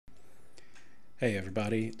Hey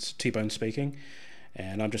everybody, it's T-Bone speaking,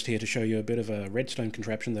 and I'm just here to show you a bit of a redstone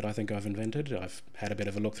contraption that I think I've invented. I've had a bit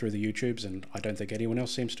of a look through the YouTubes and I don't think anyone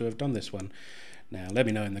else seems to have done this one. Now let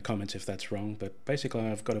me know in the comments if that's wrong, but basically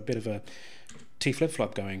I've got a bit of a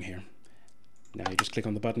T-FlipFlop going here. Now you just click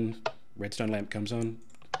on the button, redstone lamp comes on,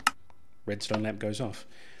 redstone lamp goes off.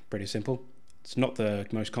 Pretty simple. It's not the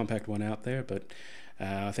most compact one out there, but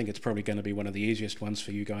I think it's probably going to be one of the easiest ones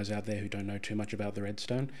for you guys out there who don't know too much about the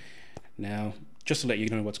redstone. Now, just to let you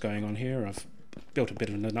know what's going on here, I've built a bit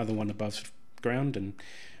of another one above ground, and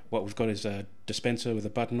what we've got is a dispenser with a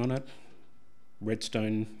button on it,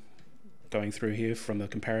 redstone going through here from the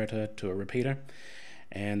comparator to a repeater,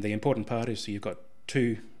 and the important part is you've got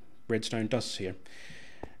two redstone dusts here.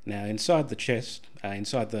 Now inside the chest,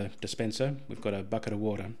 inside the dispenser, we've got a bucket of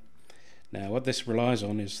water. Now what this relies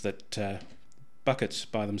on is that buckets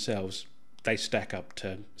by themselves, they stack up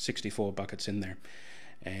to 64 buckets in there,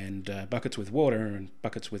 and buckets with water and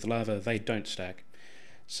buckets with lava, they don't stack.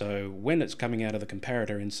 So when it's coming out of the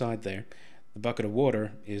comparator inside there, the bucket of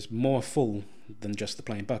water is more full than just the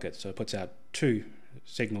plain bucket, so it puts out two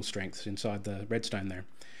signal strengths inside the redstone there.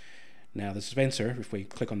 Now the dispenser, if we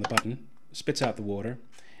click on the button, spits out the water,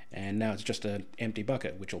 and now it's just an empty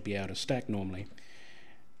bucket which will be out of stack normally.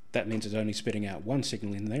 That means it's only spitting out one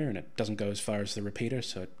signal in there, and it doesn't go as far as the repeater,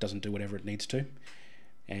 so it doesn't do whatever it needs to.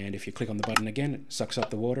 And if you click on the button again, it sucks up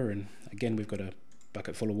the water, and again we've got a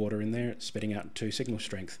bucket full of water in there, spitting out two signal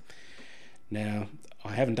strength. Now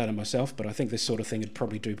I haven't done it myself, but I think this sort of thing would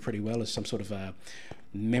probably do pretty well as some sort of a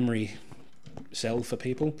memory cell for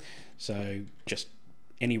people. So just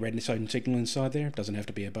any redstone signal inside there, it doesn't have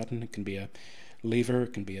to be a button, it can be a lever,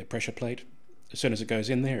 it can be a pressure plate. As soon as it goes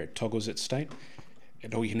in there, it toggles its state.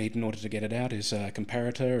 And all you need in order to get it out is a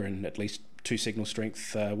comparator and at least two signal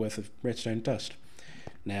strength worth of redstone dust.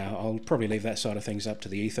 Now I'll probably leave that side of things up to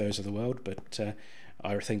the ethos of the world, but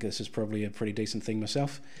I think this is probably a pretty decent thing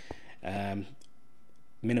myself.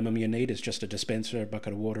 Minimum you need is just a dispenser, a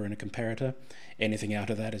bucket of water and a comparator. Anything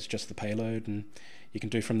out of that is just the payload, and you can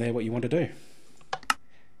do from there what you want to do.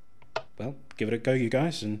 Well, give it a go you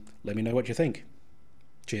guys, and let me know what you think.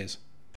 Cheers.